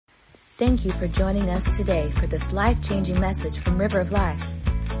Thank you for joining us today for this life-changing message from River of Life.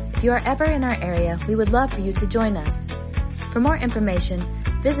 If you are ever in our area, we would love for you to join us. For more information,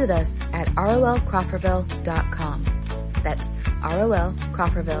 visit us at rolcropperville.com. That's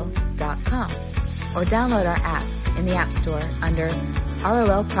rolcropperville.com. Or download our app in the App Store under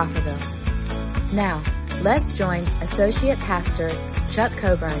ROL Cropperville. Now, let's join Associate Pastor Chuck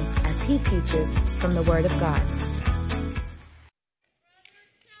Coburn as he teaches from the Word of God.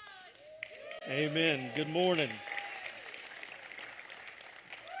 Amen. Good morning.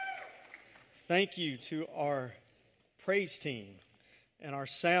 Thank you to our praise team and our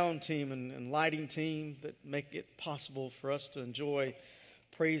sound team and lighting team that make it possible for us to enjoy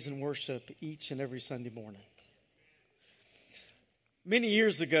praise and worship each and every Sunday morning. Many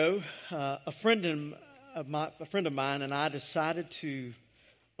years ago, a friend of mine and I decided to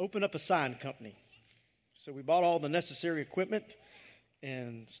open up a sign company. So we bought all the necessary equipment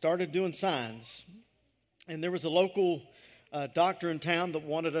and started doing signs. And there was a local doctor in town that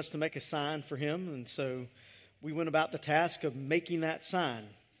wanted us to make a sign for him, and so we went about the task of making that sign.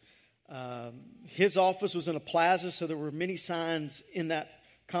 His office was in a plaza, so there were many signs in that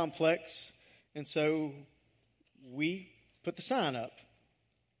complex, and so we put the sign up.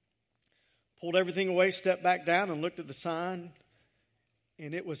 Pulled everything away, stepped back down, and looked at the sign,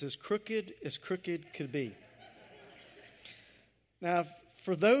 and it was as crooked could be. Now,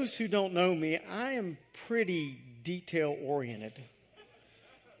 for those who don't know me, I am pretty detail-oriented.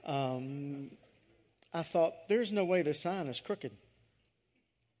 I thought, there's no way this sign is crooked.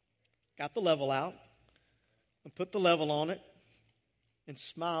 Got the level out and put the level on it and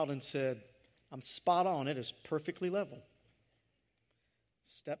smiled and said, I'm spot on. It is perfectly level.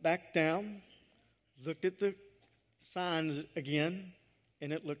 Stepped back down, looked at the signs again,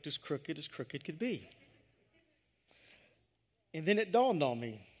 and it looked as crooked could be. And then it dawned on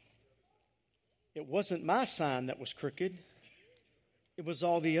me, it wasn't my sign that was crooked. It was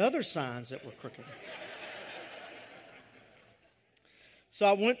all the other signs that were crooked. So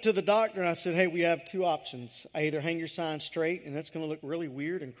I went to the doctor and I said, hey, we have two options. I either hang your sign straight and that's going to look really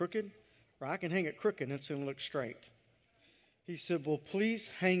weird and crooked, or I can hang it crooked and it's going to look straight. He said, well, please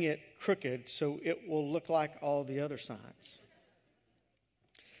hang it crooked so it will look like all the other signs.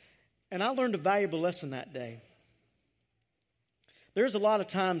 And I learned a valuable lesson that day. There's a lot of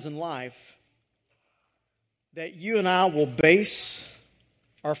times in life that you and I will base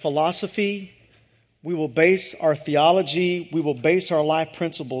our philosophy, we will base our theology, we will base our life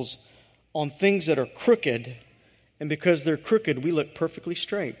principles on things that are crooked, and because they're crooked, we look perfectly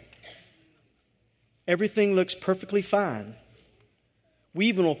straight. Everything looks perfectly fine. We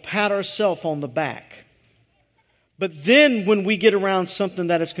even will pat ourselves on the back. But then when we get around something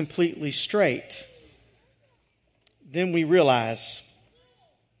that is completely straight, then we realize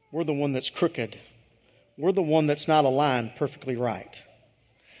we're the one that's crooked. We're the one that's not aligned perfectly right.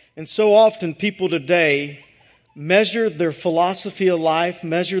 And so often people today measure their philosophy of life,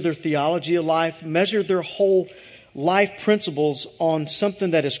 measure their theology of life, measure their whole life principles on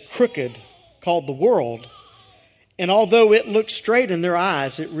something that is crooked called the world. And although it looks straight in their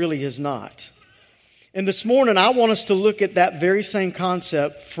eyes, it really is not. And this morning I want us to look at that very same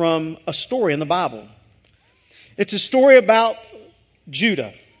concept from a story in the Bible. It's a story about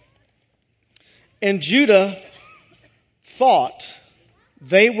Judah. And Judah thought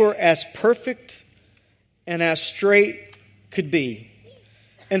they were as perfect and as straight could be.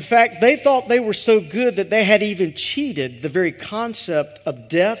 In fact, they thought they were so good that they had even cheated the very concept of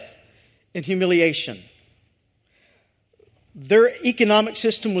death and humiliation. Their economic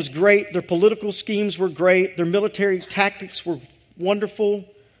system was great. Their political schemes were great. Their military tactics were wonderful.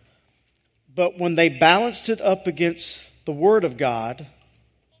 But when they balanced it up against the Word of God,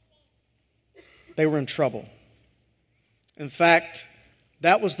 they were in trouble. In fact,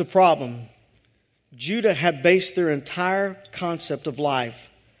 that was the problem. Judah had based their entire concept of life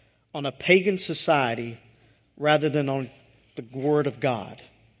on a pagan society rather than on the Word of God.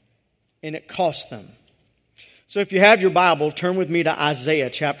 And it cost them. So if you have your Bible, turn with me to Isaiah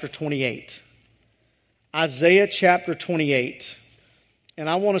chapter 28. Isaiah chapter 28. And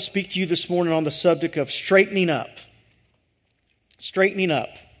I want to speak to you this morning on the subject of straightening up. Straightening up.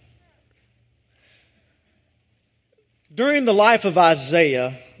 During the life of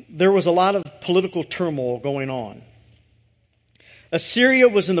Isaiah, there was a lot of political turmoil going on. Assyria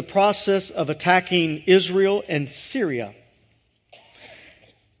was in the process of attacking Israel and Syria.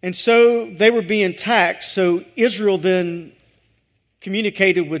 And so they were being taxed. So Israel then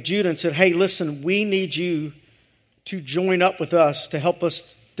communicated with Judah and said, hey, listen, we need you to join up with us to help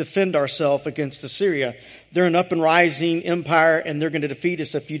us defend ourselves against Assyria. They're an up and rising empire, and they're going to defeat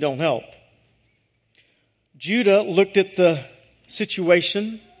us if you don't help. Judah looked at the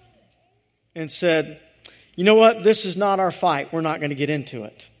situation and said, you know what? This is not our fight. We're not going to get into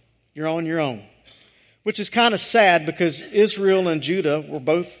it. You're on your own. Which is kind of sad because Israel and Judah were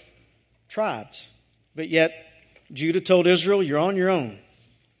both tribes. But yet, Judah told Israel, you're on your own.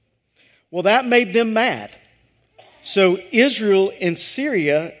 Well, that made them mad. So Israel and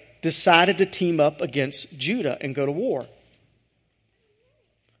Syria decided to team up against Judah and go to war.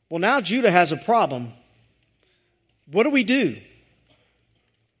 Well, now Judah has a problem. What do we do?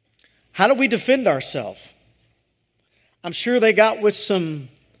 How do we defend ourselves? I'm sure they got with some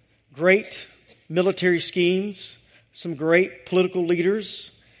great military schemes, some great political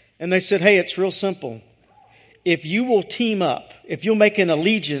leaders, and they said, hey, it's real simple. If you will team up, if you'll make an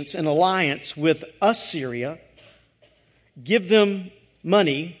allegiance, an alliance with Assyria, give them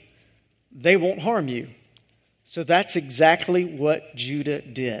money, they won't harm you. So that's exactly what Judah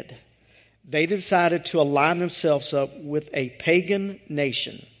did. They decided to align themselves up with a pagan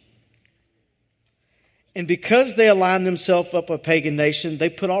nation. And because they aligned themselves up with a pagan nation, they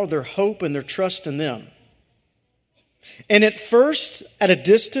put all their hope and their trust in them. And at first, at a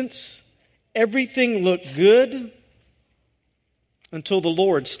distance, everything looked good until the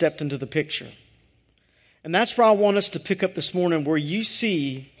Lord stepped into the picture. And that's where I want us to pick up this morning, where you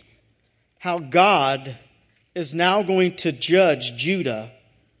see how God is now going to judge Judah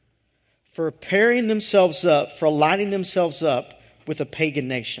for pairing themselves up, for aligning themselves up with a pagan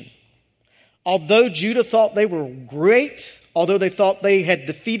nation. Although Judah thought they were great, although they thought they had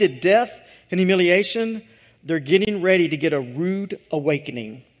defeated death and humiliation, they're getting ready to get a rude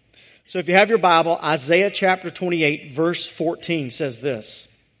awakening. So if you have your Bible, Isaiah chapter 28, verse 14 says this.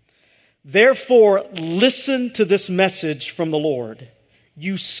 Therefore, listen to this message from the Lord,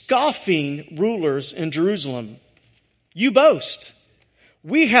 you scoffing rulers in Jerusalem. You boast,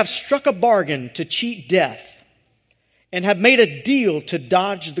 we have struck a bargain to cheat death and have made a deal to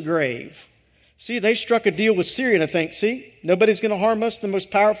dodge the grave. See, they struck a deal with Syria, and I think, see, nobody's going to harm us, the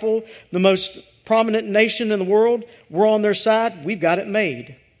most powerful, the most prominent nation in the world. We're on their side. We've got it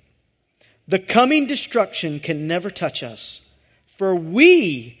made. The coming destruction can never touch us, for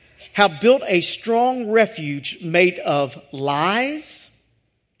we have built a strong refuge made of lies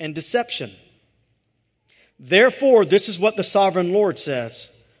and deception. Therefore, this is what the sovereign Lord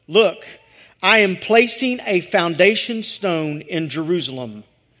says. Look, I am placing a foundation stone in Jerusalem,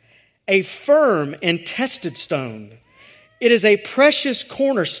 a firm and tested stone. It is a precious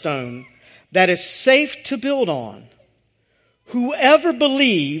cornerstone that is safe to build on. Whoever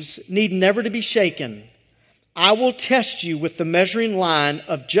believes need never to be shaken. I will test you with the measuring line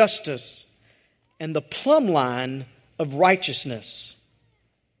of justice and the plumb line of righteousness.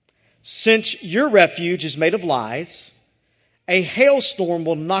 Since your refuge is made of lies, a hailstorm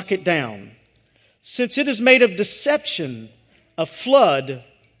will knock it down. Since it is made of deception, a flood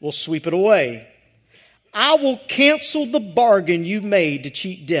will sweep it away. I will cancel the bargain you made to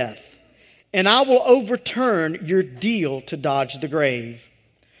cheat death, and I will overturn your deal to dodge the grave.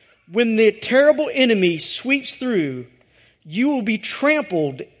 When the terrible enemy sweeps through, you will be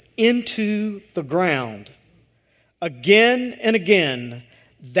trampled into the ground. Again and again,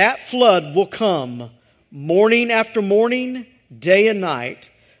 that flood will come morning after morning, day and night,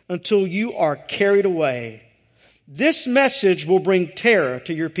 until you are carried away. This message will bring terror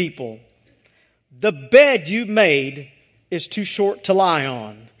to your people. The bed you made is too short to lie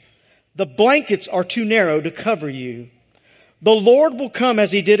on. The blankets are too narrow to cover you. The Lord will come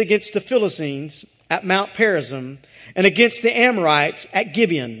as he did against the Philistines at Mount Perazim and against the Amorites at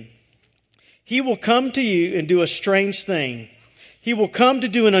Gibeon. He will come to you and do a strange thing. He will come to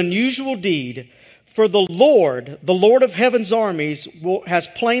do an unusual deed. For the Lord of heaven's armies, has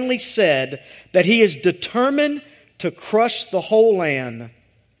plainly said that he is determined to crush the whole land.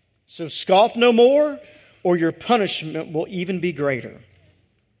 So scoff no more, or your punishment will even be greater.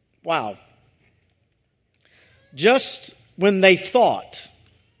 Wow. Just when they thought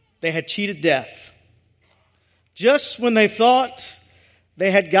they had cheated death, just when they thought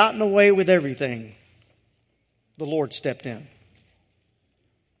they had gotten away with everything, the Lord stepped in.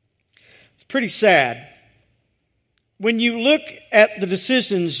 It's pretty sad. When you look at the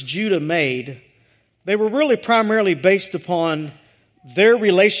decisions Judah made, they were really primarily based upon their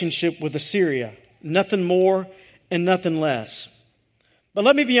relationship with Assyria. Nothing more and nothing less. But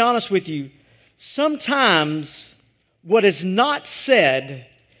let me be honest with you. Sometimes what is not said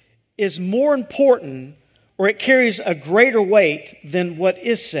is more important, or it carries a greater weight than what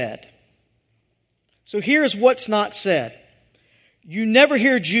is said. So here's what's not said. You never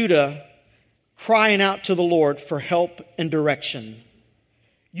hear Judah crying out to the Lord for help and direction.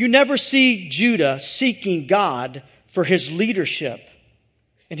 You never see Judah seeking God for his leadership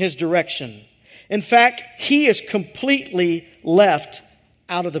and his direction. In fact, he is completely left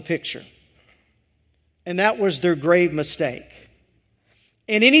out of the picture. And that was their grave mistake.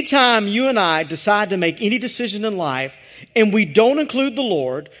 And anytime you and I decide to make any decision in life and we don't include the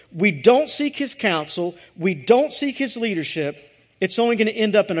Lord, we don't seek his counsel, we don't seek his leadership, it's only going to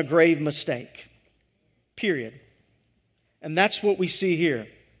end up in a grave mistake. Period. And that's what we see here.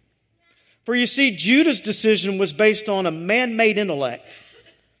 For you see, Judah's decision was based on a man-made intellect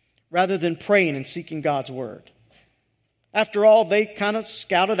rather than praying and seeking God's word. After all, they kind of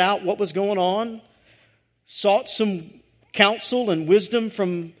scouted out what was going on, sought some counsel and wisdom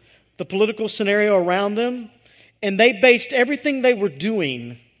from the political scenario around them, and they based everything they were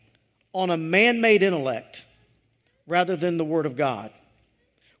doing on a man-made intellect rather than the Word of God,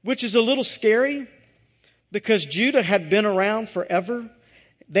 which is a little scary because Judah had been around forever.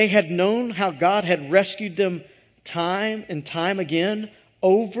 They had known how God had rescued them time and time again,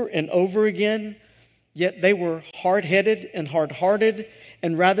 over and over again, yet they were hard-headed and hard-hearted,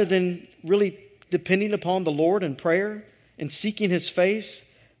 and rather than really depending upon the Lord in prayer and seeking his face,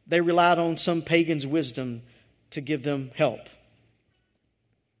 they relied on some pagan's wisdom to give them help.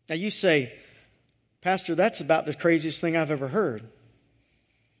 Now you say, Pastor, that's about the craziest thing I've ever heard.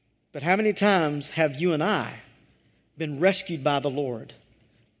 But how many times have you and I been rescued by the Lord,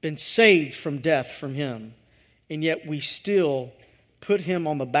 been saved from death from him, and yet we still put him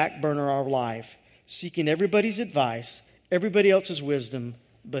on the back burner of our life, seeking everybody's advice, everybody else's wisdom,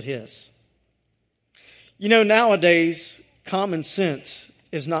 but his? You know, nowadays, common sense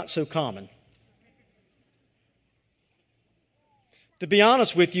is not so common. To be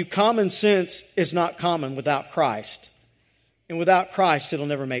honest with you, common sense is not common without Christ. And without Christ, it'll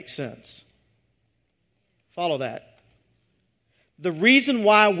never make sense. Follow that. The reason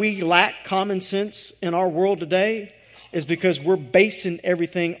why we lack common sense in our world today is because we're basing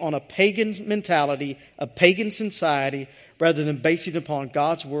everything on a pagan mentality, a pagan society, rather than basing it upon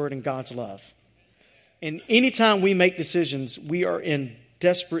God's word and God's love. And anytime we make decisions, we are in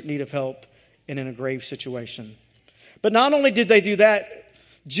desperate need of help and in a grave situation. But not only did they do that,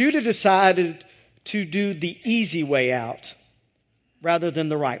 Judah decided to do the easy way out rather than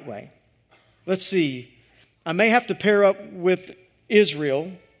the right way. Let's see. I may have to pair up with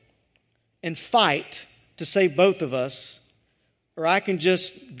Israel and fight to save both of us, or I can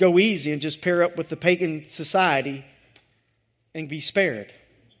just go easy and just pair up with the pagan society and be spared.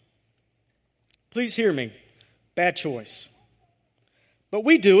 Please hear me. Bad choice. But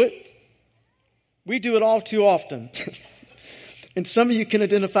we do it. We do it all too often. And some of you can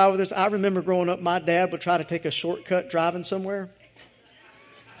identify with this. I remember growing up, my dad would try to take a shortcut driving somewhere.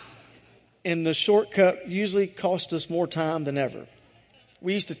 And the shortcut usually cost us more time than ever.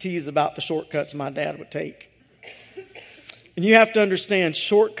 We used to tease about the shortcuts my dad would take. And you have to understand,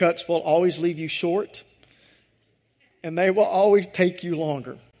 shortcuts will always leave you short. And they will always take you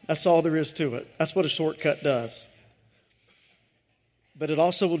longer. That's all there is to it. That's what a shortcut does. But it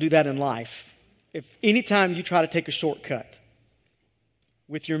also will do that in life. If anytime you try to take a shortcut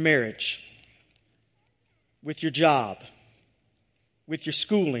with your marriage, with your job, with your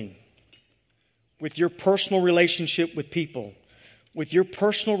schooling, with your personal relationship with people, with your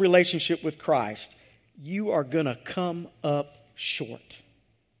personal relationship with Christ, you are going to come up short.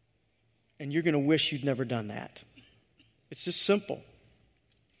 And you're going to wish you'd never done that. It's just simple.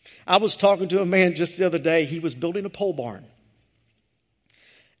 I was talking to a man just the other day. He was building a pole barn.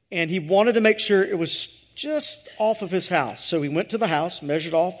 And he wanted to make sure it was just off of his house. So he went to the house,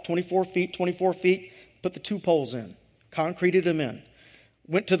 measured off 24 feet, put the 2 poles in, concreted them in.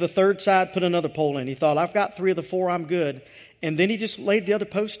 Went to the third side, put another pole in. He thought, I've got 3 of the 4, I'm good. And then he just laid the other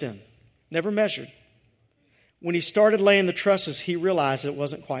post in, never measured. When he started laying the trusses, he realized it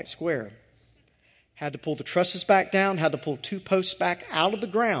wasn't quite square. Had to pull the trusses back down, had to pull 2 posts back out of the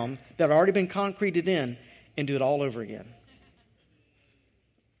ground that had already been concreted in and do it all over again.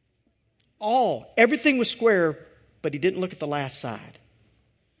 Everything was square, but he didn't look at the last side.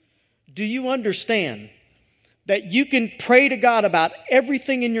 Do you understand that you can pray to God about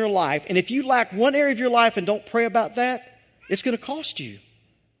everything in your life, and if you lack one area of your life and don't pray about that, it's going to cost you.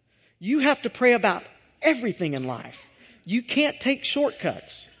 You have to pray about everything in life. You can't take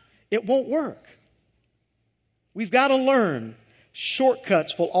shortcuts. It won't work. We've got to learn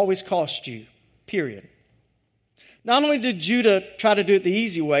shortcuts will always cost you, period. Not only did Judah try to do it the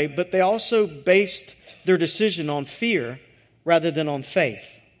easy way, but they also based their decision on fear rather than on faith.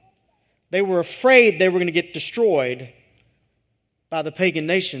 They were afraid they were going to get destroyed by the pagan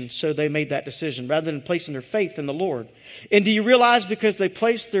nation, so they made that decision rather than placing their faith in the Lord. And do you realize because they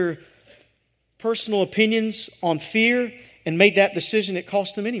placed their personal opinions on fear and made that decision, it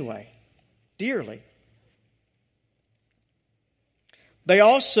cost them anyway, dearly. They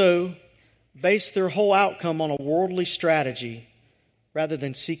also based their whole outcome on a worldly strategy rather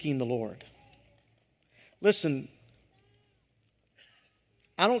than seeking the Lord. Listen,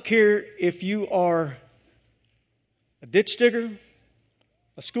 I don't care if you are a ditch digger,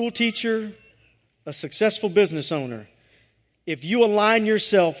 a school teacher, a successful business owner. If you align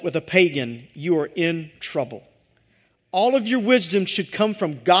yourself with a pagan, you are in trouble. All of your wisdom should come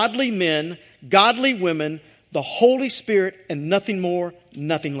from godly men, godly women, the Holy Spirit, and nothing more,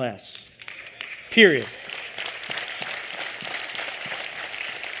 nothing less. Period.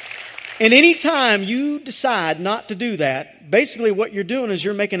 And anytime you decide not to do that, basically what you're doing is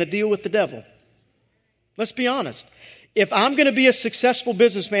you're making a deal with the devil. Let's be honest. If I'm going to be a successful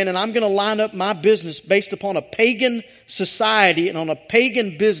businessman and I'm going to line up my business based upon a pagan society and on a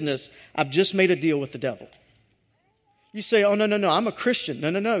pagan business, I've just made a deal with the devil. You say, oh, no, I'm a Christian.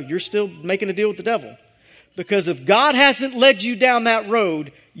 No, you're still making a deal with the devil. Because if God hasn't led you down that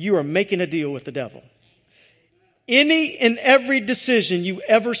road, you are making a deal with the devil. Any and every decision you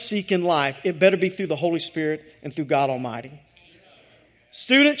ever seek in life, it better be through the Holy Spirit and through God Almighty.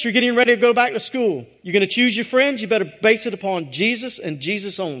 Students, you're getting ready to go back to school. You're going to choose your friends. You better base it upon Jesus and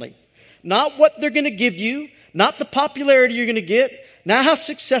Jesus only. Not what they're going to give you, not the popularity you're going to get, not how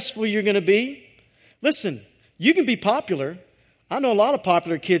successful you're going to be. Listen, you can be popular. I know a lot of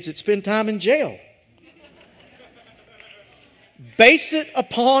popular kids that spend time in jail. Base it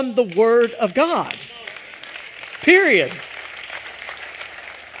upon the Word of God. Period.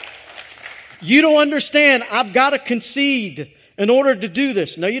 You don't understand. I've got to concede in order to do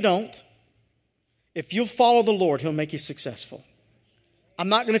this. No, you don't. If you'll follow the Lord, He'll make you successful. I'm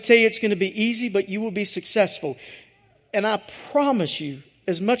not going to tell you it's going to be easy, but you will be successful. And I promise you,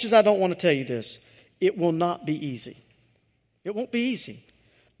 as much as I don't want to tell you this, it will not be easy. It won't be easy.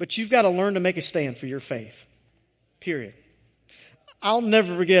 But you've got to learn to make a stand for your faith. Period. I'll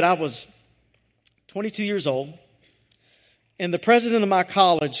never forget, I was 22 years old. And the president of my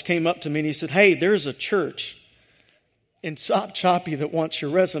college came up to me and he said, hey, there's a church in Sop Choppy that wants your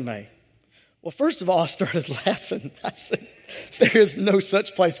resume. Well, first of all, I started laughing. I said, there is no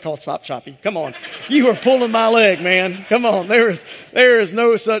such place called Sop Choppy. Come on. You are pulling my leg, man. Come on. There is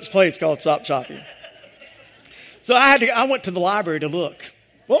no such place called Sop Choppy. So I went to the library to look.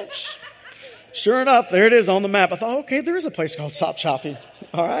 Well, sure enough, there it is on the map. I thought, okay, there is a place called Sop Choppy.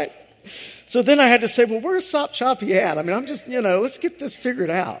 All right. So then I had to say, well, where's Sop Choppy at? I mean, I'm just, let's get this figured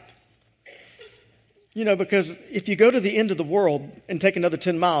out. Because if you go to the end of the world and take another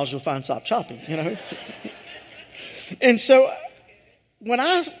 10 miles, you'll find Sop Choppy, And so when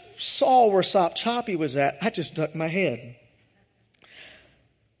I saw where Sop Choppy was at, I just ducked my head.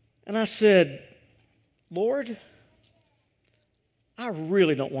 And I said, Lord, I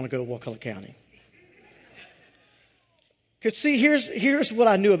really don't want to go to Wakulla County. Because see, here's what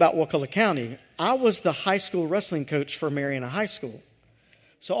I knew about Wakulla County. I was the high school wrestling coach for Mariana High School.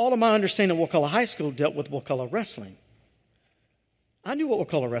 So all of my understanding of Wakulla High School dealt with Wakulla wrestling. I knew what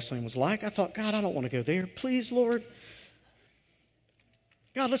Wakulla wrestling was like. I thought, God, I don't want to go there. Please, Lord.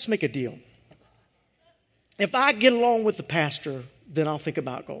 God, let's make a deal. If I get along with the pastor, then I'll think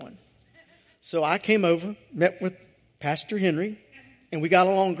about going. So I came over, met with Pastor Henry, and we got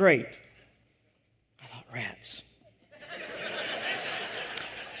along great. I thought, rats.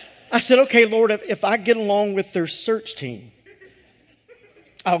 I said, okay, Lord, if I get along with their search team,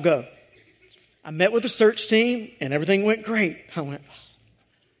 I'll go. I met with the search team and everything went great. I went,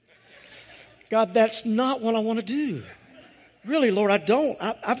 God, that's not what I want to do. Really, Lord, I don't.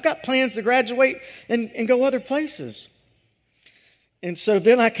 I've got plans to graduate and go other places. And so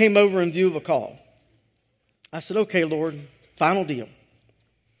then I came over in view of a call. I said, okay, Lord, final deal.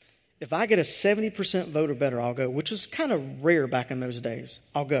 If I get a 70% vote or better, I'll go, which was kind of rare back in those days.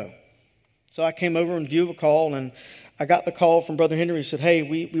 I'll go. So I came over in view of a call, and I got the call from Brother Henry. He said, hey,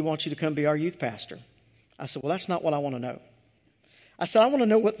 we want you to come be our youth pastor. I said, well, that's not what I want to know. I said, I want to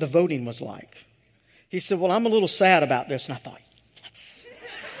know what the voting was like. He said, well, I'm a little sad about this. And I thought, yes.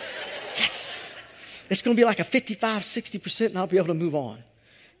 It's going to be like a 55, 60%, and I'll be able to move on.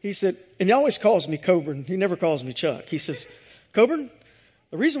 He said, and he always calls me Coburn. He never calls me Chuck. He says, Coburn,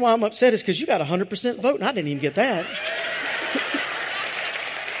 the reason why I'm upset is because you got 100% vote, and I didn't even get that.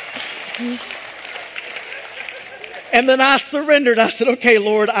 And then I surrendered. I said, okay,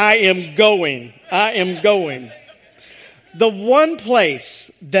 Lord, I am going. I am going. The one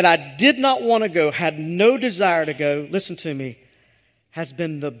place that I did not want to go, had no desire to go, listen to me, has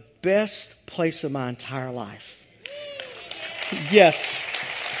been the best place of my entire life. Yes.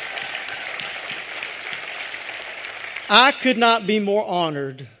 I could not be more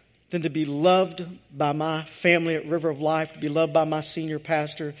honored than to be loved by my family at River of Life, to be loved by my senior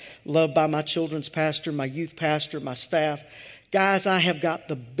pastor, loved by my children's pastor, my youth pastor, my staff. Guys, I have got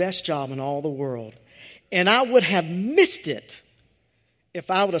the best job in all the world. And I would have missed it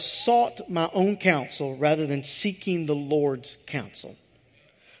if I would have sought my own counsel rather than seeking the Lord's counsel.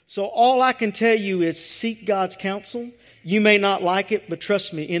 So all I can tell you is seek God's counsel. You may not like it, but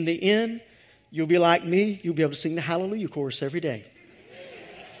trust me, in the end, you'll be like me. You'll be able to sing the Hallelujah chorus every day.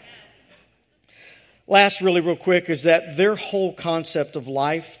 Last, really real quick, is that their whole concept of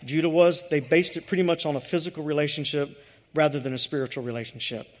life, Judah they based it pretty much on a physical relationship rather than a spiritual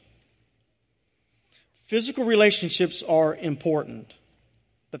relationship. Physical relationships are important,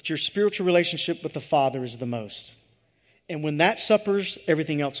 but your spiritual relationship with the Father is the most. And when that suffers,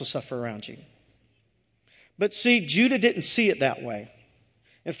 everything else will suffer around you. But see, Judah didn't see it that way.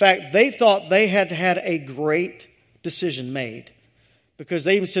 In fact, they thought they had had a great decision made, because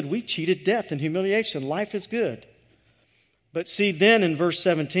they even said, we cheated death and humiliation. Life is good. But see, then in verse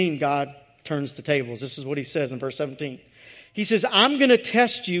 17, God turns the tables. This is what he says in verse 17. He says, I'm going to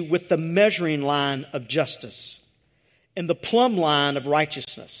test you with the measuring line of justice and the plumb line of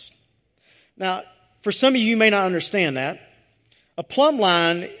righteousness. Now, for some of you may not understand that. A plumb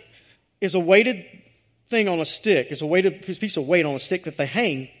line is a weighted thing on a stick. It's a weighted piece of weight on a stick that they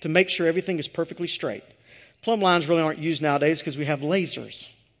hang to make sure everything is perfectly straight. Plumb lines really aren't used nowadays because we have lasers.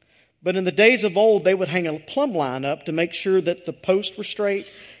 But in the days of old, they would hang a plumb line up to make sure that the posts were straight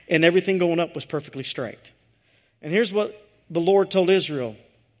and everything going up was perfectly straight. And here's what the Lord told Judah.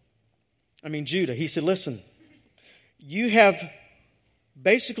 He said, listen, you have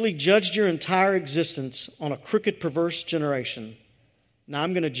basically judged your entire existence on a crooked, perverse generation. Now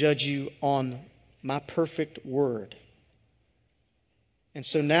I'm going to judge you on my perfect word. And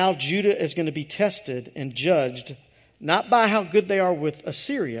so now Judah is going to be tested and judged not by how good they are with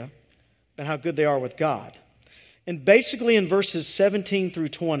Assyria, but how good they are with God. And basically in verses 17 through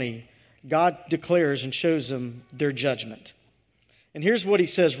 20, God declares and shows them their judgment. And here's what he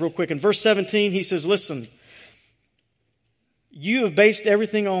says real quick. In verse 17, he says, listen, you have based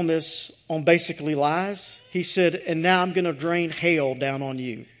everything on this, on basically lies. He said, and now I'm going to drain hail down on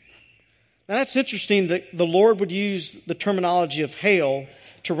you. Now that's interesting that the Lord would use the terminology of hail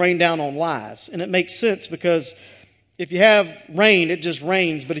to rain down on lies. And it makes sense because if you have rain, it just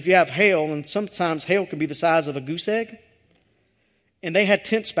rains. But if you have hail, and sometimes hail can be the size of a goose egg. And they had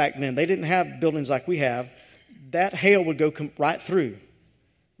tents back then. They didn't have buildings like we have. That hail would go right through.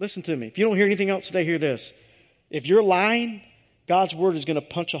 Listen to me. If you don't hear anything else today, hear this. If you're lying, God's word is going to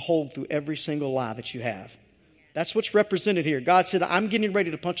punch a hole through every single lie that you have. That's what's represented here. God said, I'm getting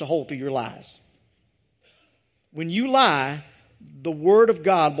ready to punch a hole through your lies. When you lie, the word of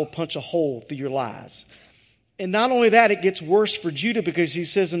God will punch a hole through your lies. And not only that, it gets worse for Judah because he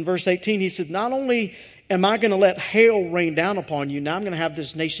says in verse 18, he said, not only am I going to let hail rain down upon you, now I'm going to have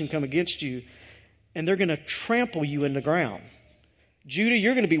this nation come against you, and they're going to trample you in the ground. Judah,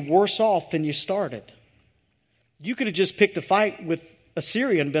 you're going to be worse off than you started. You could have just picked a fight with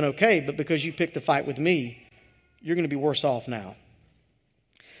Assyria and been okay, but because you picked a fight with me, you're going to be worse off now.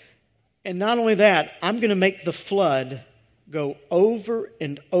 And not only that, I'm going to make the flood go over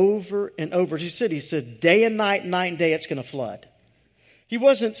and over and over. He said, day and night and day, it's going to flood. He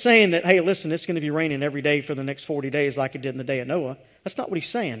wasn't saying that, hey, listen, it's going to be raining every day for the next 40 days like it did in the day of Noah. That's not what he's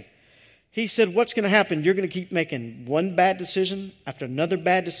saying. He said, what's going to happen? You're going to keep making one bad decision after another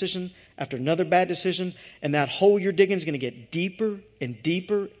bad decision after another bad decision, and that hole you're digging is going to get deeper and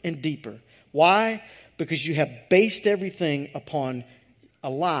deeper and deeper. Why? Because you have based everything upon a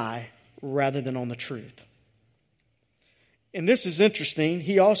lie rather than on the truth. And this is interesting.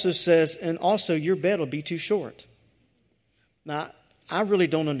 He also says, and also your bed will be too short. Now, I really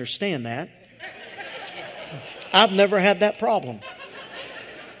don't understand that. I've never had that problem.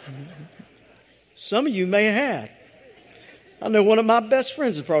 Some of you may have had. I know one of my best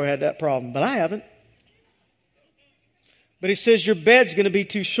friends has probably had that problem, but I haven't. But he says your bed's going to be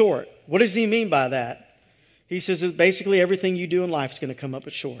too short. What does he mean by that? He says that basically everything you do in life is going to come up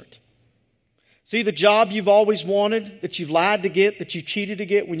short. See, the job you've always wanted, that you've lied to get, that you cheated to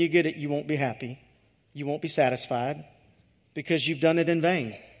get, when you get it, you won't be happy. You won't be satisfied because you've done it in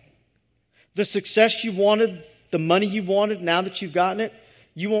vain. The success you wanted, the money you wanted, now that you've gotten it,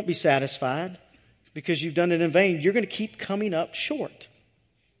 you won't be satisfied because you've done it in vain. You're going to keep coming up short.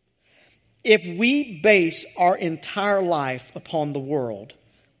 If we base our entire life upon the world,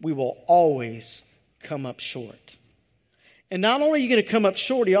 we will always come up short. And not only are you going to come up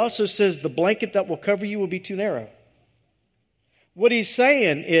short, he also says the blanket that will cover you will be too narrow. What he's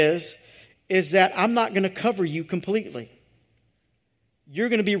saying is that I'm not going to cover you completely. You're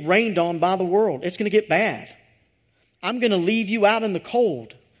going to be rained on by the world. It's going to get bad. I'm going to leave you out in the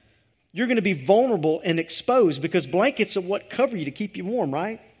cold. You're going to be vulnerable and exposed because blankets are what cover you to keep you warm,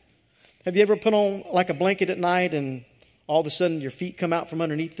 right? Have you ever put on like a blanket at night and all of a sudden your feet come out from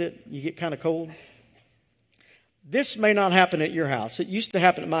underneath it? You get kind of cold. This may not happen at your house. It used to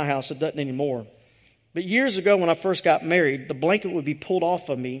happen at my house. It doesn't anymore. But years ago when I first got married, the blanket would be pulled off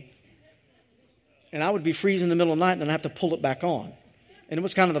of me and I would be freezing in the middle of the night and then I'd have to pull it back on. And it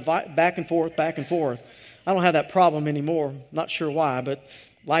was kind of the back and forth, back and forth. I don't have that problem anymore. Not sure why, but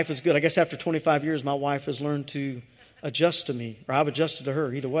life is good. I guess after 25 years, my wife has learned to adjust to me, or I've adjusted to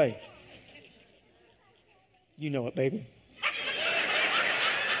her, either way. You know it, baby.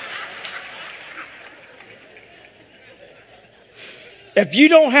 If you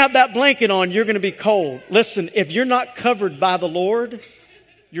don't have that blanket on, you're going to be cold. Listen, if you're not covered by the Lord,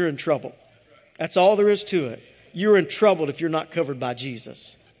 you're in trouble. That's all there is to it. You're in trouble if you're not covered by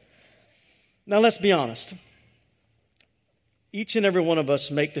Jesus. Now, let's be honest. Each and every one of us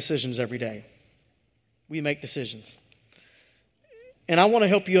make decisions every day. We make decisions. And I want to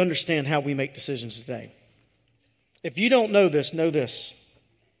help you understand how we make decisions today. If you don't know this,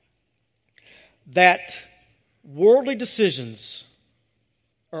 that worldly decisions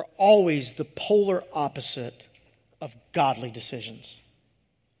are always the polar opposite of godly decisions.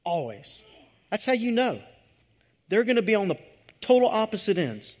 Always. That's how you know. They're going to be on the total opposite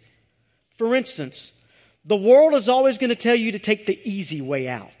ends. For instance, the world is always going to tell you to take the easy way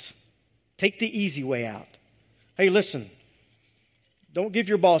out. Take the easy way out. Hey, listen. Don't give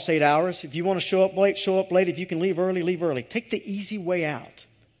your boss 8 hours. If you want to show up late, show up late. If you can leave early, leave early. Take the easy way out.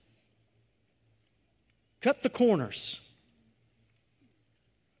 Cut the corners.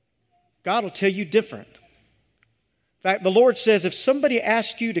 God will tell you different. In fact, the Lord says if somebody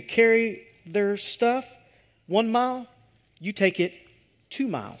asks you to carry their stuff 1 mile, you take it 2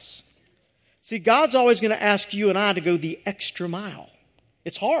 miles. See, God's always going to ask you and I to go the extra mile.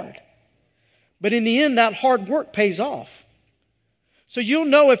 It's hard. But in the end, that hard work pays off. So you'll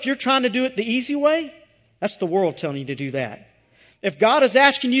know if you're trying to do it the easy way, that's the world telling you to do that. If God is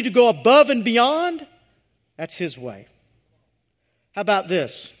asking you to go above and beyond, that's His way. How about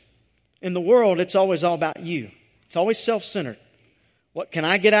this? In the world, it's always all about you. It's always self-centered. What can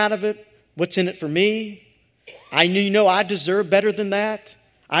I get out of it? What's in it for me? I deserve better than that.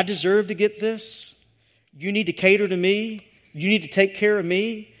 I deserve to get this. You need to cater to me. You need to take care of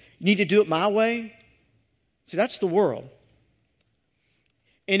me. You need to do it my way. See, that's the world.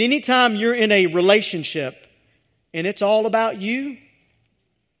 And anytime you're in a relationship and it's all about you,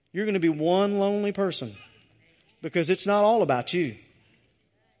 you're going to be one lonely person because it's not all about you.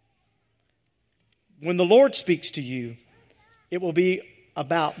 When the Lord speaks to you, it will be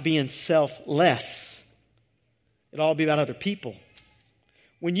about being selfless. It'll all be about other people.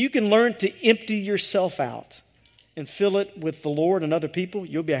 When you can learn to empty yourself out and fill it with the Lord and other people,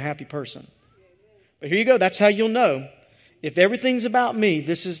 you'll be a happy person. But here you go. That's how you'll know. If everything's about me,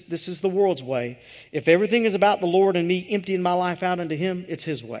 this is the world's way. If everything is about the Lord and me emptying my life out into Him, it's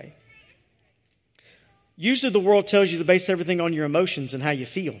His way. Usually the world tells you to base everything on your emotions and how you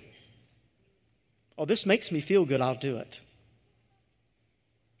feel. Oh, this makes me feel good. I'll do it.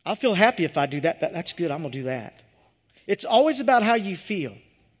 I'll feel happy if I do that. That's good. I'm going to do that. It's always about how you feel.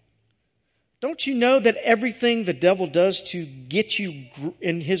 Don't you know that everything the devil does to get you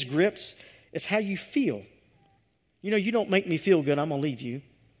in his grips is how you feel? You don't make me feel good, I'm going to leave you.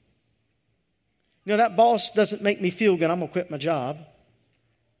 That boss doesn't make me feel good, I'm going to quit my job.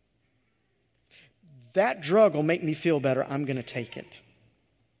 That drug will make me feel better, I'm going to take it.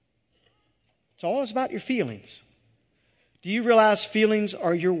 It's always about your feelings. Do you realize feelings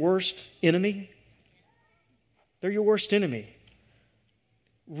are your worst enemy? They're your worst enemy.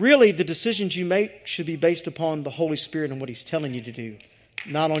 Really, the decisions you make should be based upon the Holy Spirit and what He's telling you to do,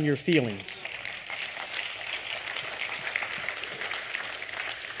 not on your feelings.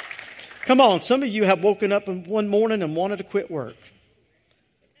 Come on, some of you have woken up one morning and wanted to quit work.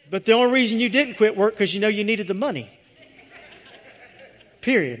 But the only reason you didn't quit work because you needed the money.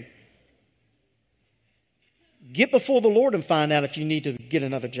 Period. Get before the Lord and find out if you need to get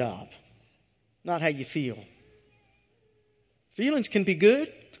another job. Not how you feel. Feelings can be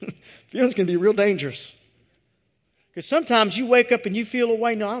good. Feelings can be real dangerous. Because sometimes you wake up and you feel a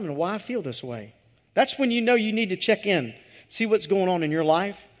way. No, I don't know why I feel this way. That's when you know you need to check in. See what's going on in your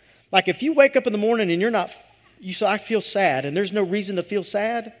life. Like if you wake up in the morning and you say, I feel sad, and there's no reason to feel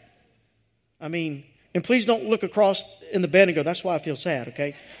sad. I mean, And please don't look across in the bed and go, that's why I feel sad,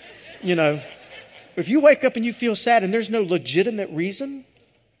 okay? You know, if you wake up and you feel sad and there's no legitimate reason,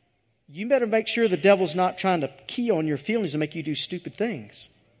 you better make sure the devil's not trying to key on your feelings and make you do stupid things.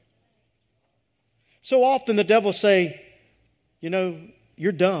 So often the devil will say, you know,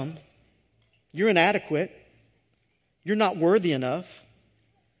 you're dumb. You're inadequate. You're not worthy enough.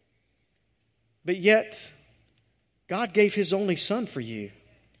 But yet, God gave His only Son for you.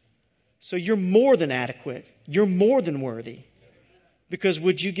 So you're more than adequate. You're more than worthy. Because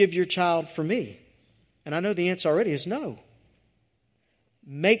would you give your child for me? And I know the answer already is no.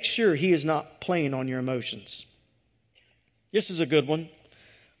 Make sure he is not playing on your emotions. This is a good one.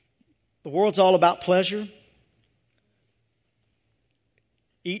 The world's all about pleasure.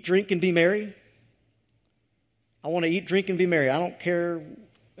 Eat, drink, and be merry. I want to eat, drink, and be merry. I don't care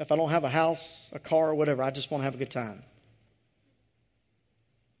if I don't have a house, a car, or whatever. I just want to have a good time.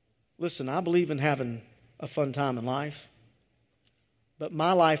 Listen, I believe in having a fun time in life. But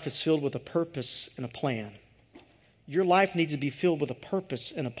my life is filled with a purpose and a plan. Your life needs to be filled with a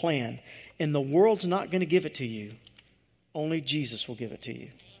purpose and a plan. And the world's not going to give it to you. Only Jesus will give it to you.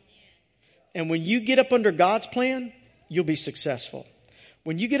 And when you get up under God's plan, you'll be successful.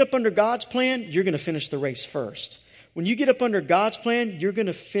 When you get up under God's plan, you're going to finish the race first. When you get up under God's plan, you're going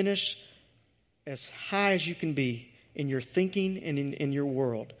to finish as high as you can be in your thinking and in your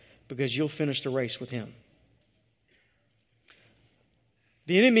world, because you'll finish the race with Him.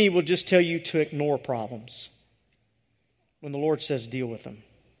 The enemy will just tell you to ignore problems when the Lord says deal with them.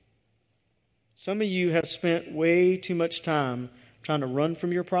 Some of you have spent way too much time trying to run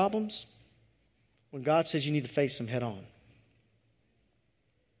from your problems when God says you need to face them head on.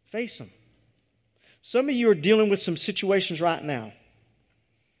 Face them. Some of you are dealing with some situations right now,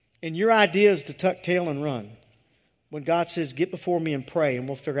 and your idea is to tuck tail and run when God says, get before me and pray, and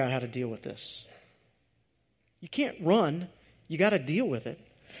we'll figure out how to deal with this. You can't run. You got to deal with it.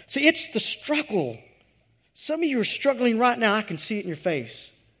 See, it's the struggle. Some of you are struggling right now. I can see it in your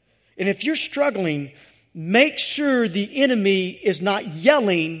face. And if you're struggling, make sure the enemy is not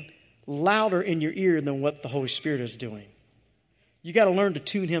yelling louder in your ear than what the Holy Spirit is doing. You got to learn to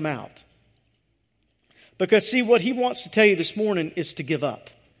tune him out. Because see, what he wants to tell you this morning is to give up.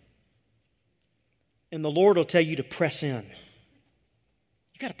 And the Lord will tell you to press in.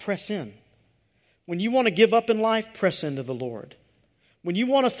 You got to press in. When you want to give up in life, press into the Lord. When you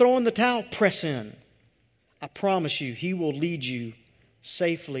want to throw in the towel, press in. I promise you, He will lead you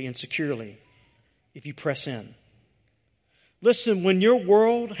safely and securely if you press in. Listen, when your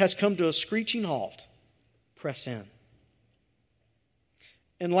world has come to a screeching halt, press in.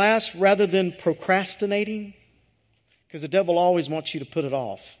 And last, rather than procrastinating, because the devil always wants you to put it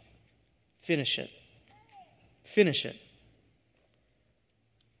off, finish it. Finish it.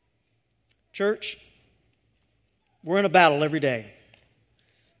 Church, we're in a battle every day.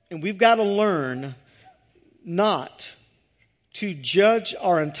 And we've got to learn not to judge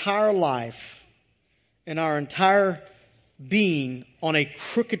our entire life and our entire being on a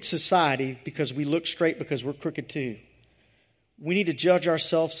crooked society because we look straight because we're crooked too. We need to judge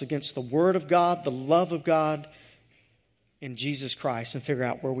ourselves against the Word of God, the love of God, and Jesus Christ, and figure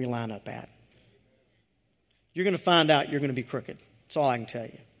out where we line up at. You're going to find out you're going to be crooked. That's all I can tell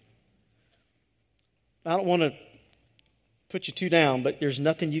you. I don't want to put you too down, but there's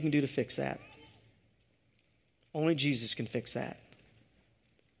nothing you can do to fix that. Only Jesus can fix that.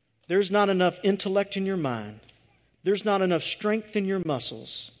 There's not enough intellect in your mind. There's not enough strength in your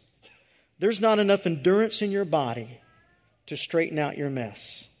muscles. There's not enough endurance in your body to straighten out your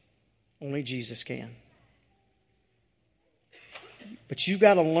mess. Only Jesus can. But you've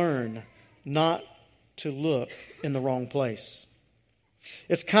got to learn not to look in the wrong place.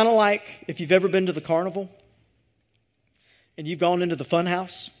 It's kind of like if you've ever been to the carnival and you've gone into the fun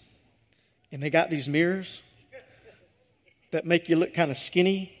house and they got these mirrors that make you look kind of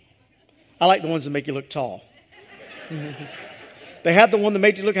skinny. I like the ones that make you look tall. They had the one that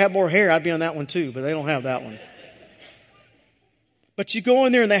made you look have more hair. I'd be on that one too, but they don't have that one. But you go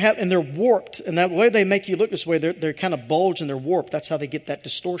in there and they're warped, and that way they make you look this way, they're kind of bulged and they're warped. That's how they get that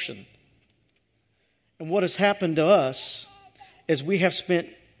distortion. And what has happened to us is we have spent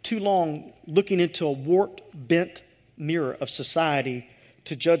too long looking into a warped, bent mirror of society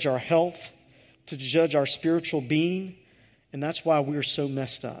to judge our health, to judge our spiritual being, and that's why we're so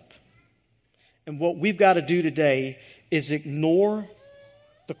messed up. And what we've got to do today is ignore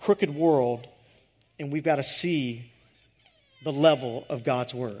the crooked world, and we've got to see the level of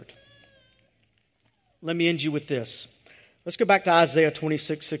God's Word. Let me end you with this. Let's go back to Isaiah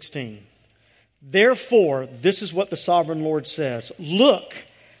 26:16. Therefore, this is what the sovereign Lord says. Look,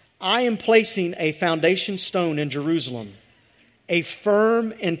 I am placing a foundation stone in Jerusalem, a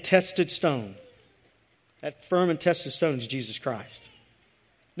firm and tested stone. That firm and tested stone is Jesus Christ.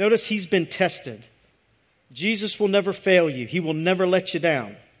 Notice he's been tested. Jesus will never fail you. He will never let you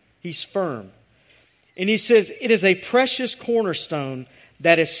down. He's firm. And he says it is a precious cornerstone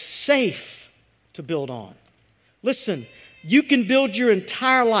that is safe to build on. Listen, you can build your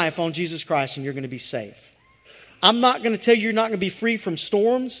entire life on Jesus Christ and you're going to be safe. I'm not going to tell you you're not going to be free from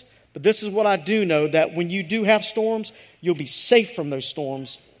storms, but this is what I do know, that when you do have storms, you'll be safe from those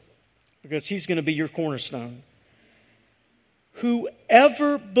storms because he's going to be your cornerstone.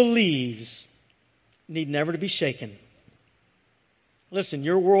 Whoever believes need never to be shaken. Listen,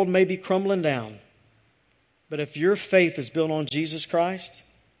 your world may be crumbling down, but if your faith is built on Jesus Christ,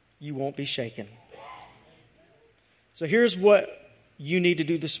 you won't be shaken. So here's what you need to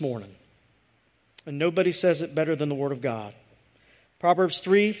do this morning. And nobody says it better than the Word of God. Proverbs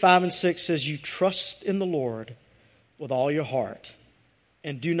 3, 5, and 6 says, you trust in the Lord with all your heart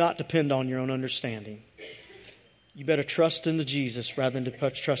and do not depend on your own understanding. You better trust in the Jesus rather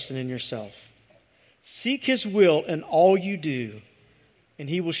than trusting in yourself. Seek His will in all you do, and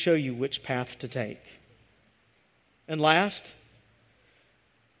He will show you which path to take. And last,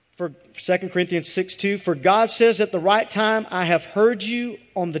 for 2 Corinthians 6:2, for God says at the right time, I have heard you.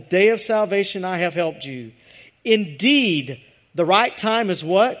 On the day of salvation, I have helped you. Indeed, the right time is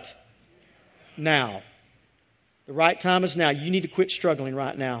what? Now. The right time is now. You need to quit struggling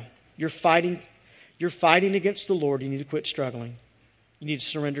right now. You're fighting against the Lord. You need to quit struggling. You need to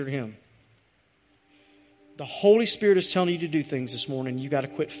surrender to Him. The Holy Spirit is telling you to do things this morning. You got to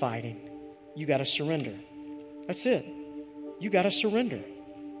quit fighting. You got to surrender. That's it. You got to surrender.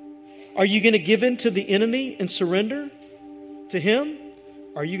 Are you going to give in to the enemy and surrender to him?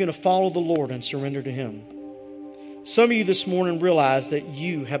 Or are you going to follow the Lord and surrender to Him? Some of you this morning realize that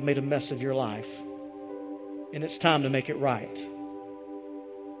you have made a mess of your life. And it's time to make it right.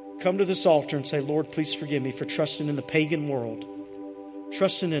 Come to this altar and say, Lord, please forgive me for trusting in the pagan world.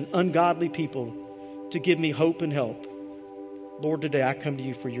 Trusting in ungodly people to give me hope and help. Lord, today I come to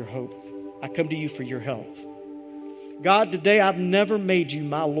you for your hope. I come to you for your help. God, today I've never made you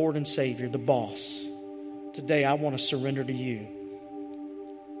my Lord and Savior, the boss. Today I want to surrender to you.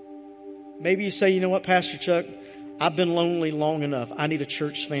 Maybe you say, you know what, Pastor Chuck, I've been lonely long enough. I need a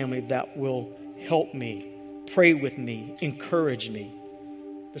church family that will help me, pray with me, encourage me.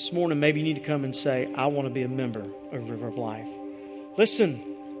 This morning, maybe you need to come and say, I want to be a member of River of Life. Listen,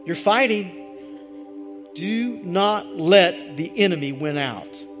 you're fighting. Do not let the enemy win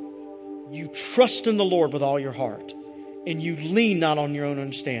out. You trust in the Lord with all your heart. And you lean not on your own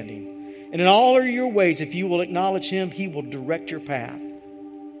understanding. And in all of your ways, if you will acknowledge Him, He will direct your path.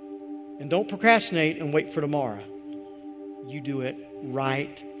 And don't procrastinate and wait for tomorrow. You do it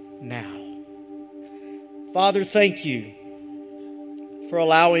right now. Father, thank you for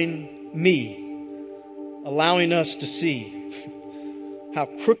allowing us to see how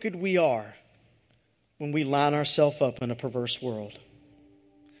crooked we are when we line ourselves up in a perverse world.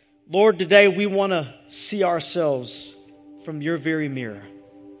 Lord, today we want to see ourselves from your very mirror.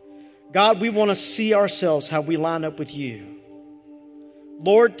 God, we want to see ourselves how we line up with you.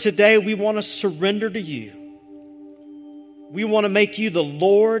 Lord, today we want to surrender to you. We want to make you the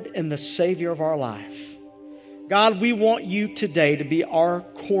Lord and the Savior of our life. God, we want you today to be our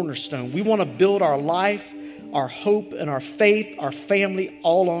cornerstone. We want to build our life, our hope, and our faith, our family,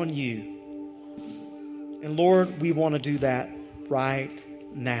 all on you. And Lord, we want to do that right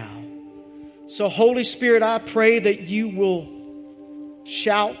now. So Holy Spirit, I pray that you will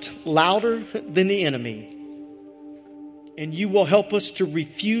shout louder than the enemy. And you will help us to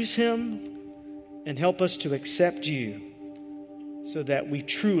refuse him and help us to accept you so that we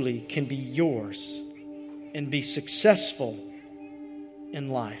truly can be yours and be successful in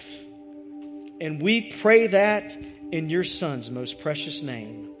life. And we pray that in your Son's most precious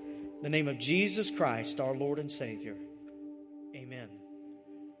name, the name of Jesus Christ, our Lord and Savior. Amen.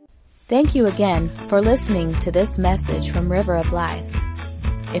 Thank you again for listening to this message from River of Life.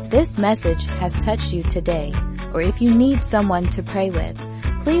 If this message has touched you today, or if you need someone to pray with,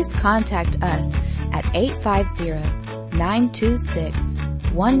 please contact us at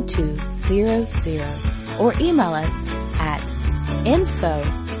 850-926-1200 or email us at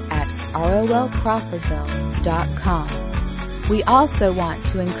info@rolcrawfordville.com. We also want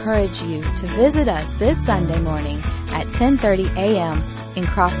to encourage you to visit us this Sunday morning at 10:30 a.m. in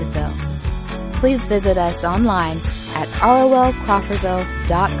Crawfordville. Please visit us online at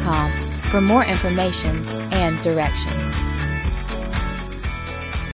rolcrawfordville.com for more information and directions.